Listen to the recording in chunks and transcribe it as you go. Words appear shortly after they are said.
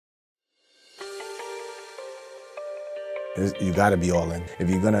You got to be all in. If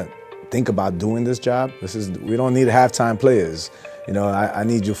you're gonna think about doing this job, we don't need half-time players. You know, I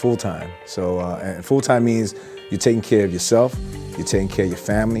need you full-time. So, and full-time means you're taking care of yourself, you're taking care of your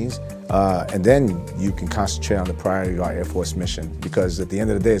families, and then you can concentrate on the priority of our Air Force mission, because at the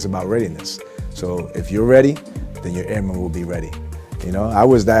end of the day, it's about readiness. So if you're ready, then your airmen will be ready. You know, I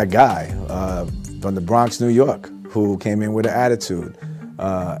was that guy from the Bronx, New York, who came in with an attitude.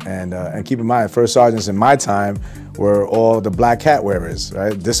 And keep in mind, first sergeants in my time were all the black hat wearers,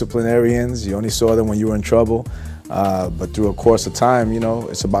 right? Disciplinarians. You only saw them when you were in trouble. But through a course of time, you know,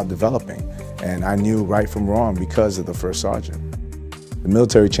 it's about developing. And I knew right from wrong because of the first sergeant. The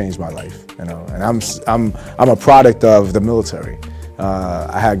military changed my life, you know, and I'm a product of the military.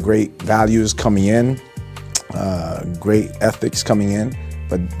 I had great values coming in, great ethics coming in,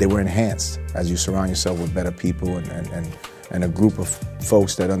 but they were enhanced as you surround yourself with better people and a group of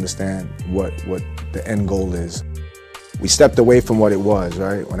folks that understand what the end goal is. We stepped away from what it was,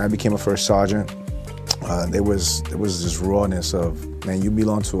 right? When I became a first sergeant, there was this rawness of, man, you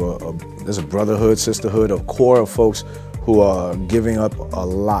belong to there's a brotherhood, sisterhood, a core of folks who are giving up a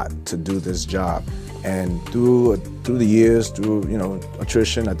lot to do this job. And through the years, through, you know,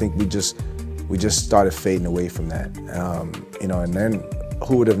 attrition, I think we just started fading away from that. You know, and then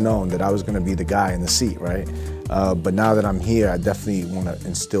who would have known that I was going to be the guy in the seat, right? But now that I'm here, I definitely want to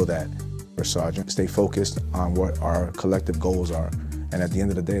instill that for Sergeant. Stay focused on what our collective goals are. And at the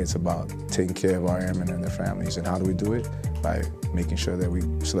end of the day, it's about taking care of our airmen and their families. And how do we do it? By making sure that we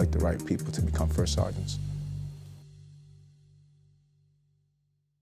select the right people to become first sergeants.